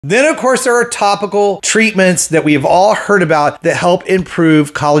Then, of course, there are topical treatments that we have all heard about that help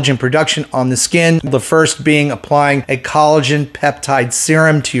improve collagen production on the skin. The first being applying a collagen peptide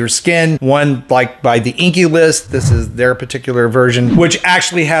serum to your skin, one like by the Inky List. This is their particular version, which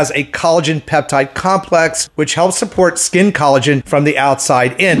actually has a collagen peptide complex, which helps support skin collagen from the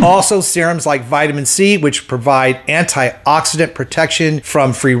outside in. Also, serums like vitamin C, which provide antioxidant protection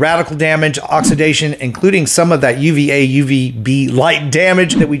from free radical damage, oxidation, including some of that UVA, UVB light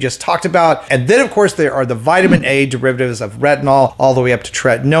damage that we just talked about. And then, of course, there are the vitamin A derivatives of retinol all the way up to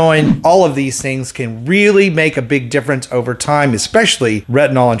tretinoin. All of these things can really make a big difference over time, especially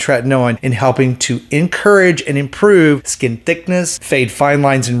retinol and tretinoin, in helping to encourage and improve skin thickness, fade fine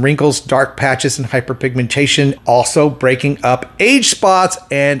lines and wrinkles, dark patches and hyperpigmentation, also breaking up age spots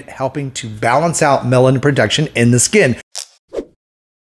and helping to balance out melanin production in the skin.